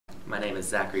name is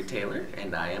Zachary Taylor,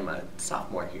 and I am a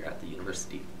sophomore here at the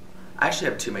university. I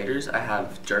actually have two majors. I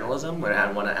have journalism, where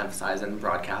I want to emphasize in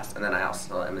broadcast, and then I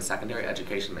also am a secondary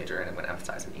education major, and I'm going to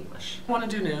emphasize in English. I want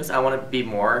to do news. I want to be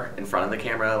more in front of the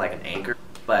camera, like an anchor,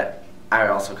 but I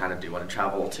also kind of do want to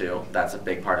travel too. That's a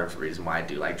big part of the reason why I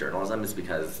do like journalism, is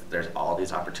because there's all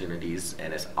these opportunities,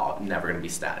 and it's all never going to be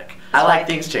static. I like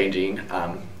things changing,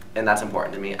 and that's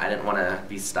important to me. I didn't want to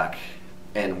be stuck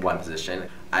in one position.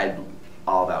 I'm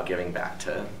all about giving back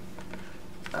to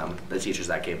the teachers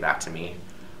that gave back to me.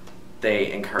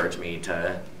 They encouraged me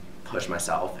to push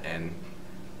myself and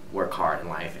work hard in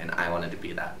life, and I wanted to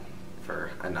be that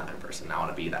for another person. I want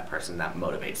to be that person that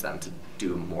motivates them to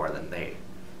do more than they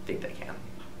think they can.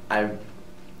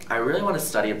 I really want to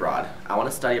study abroad. I want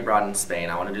to study abroad in Spain.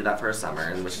 I want to do that for a summer,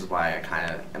 and which is why I kind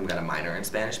of am going to minor in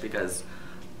Spanish, because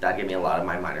that gave me a lot of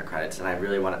my minor credits, and I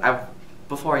really want to.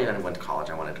 Before I even went to college,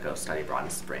 I wanted to go study abroad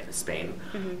in Spain,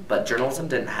 but journalism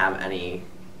didn't have any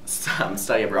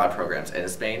study abroad programs in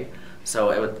Spain.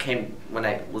 So when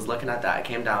I was looking at that, it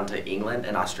came down to England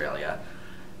and Australia,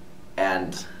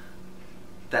 and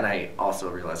then I also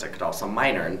realized I could also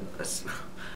minor in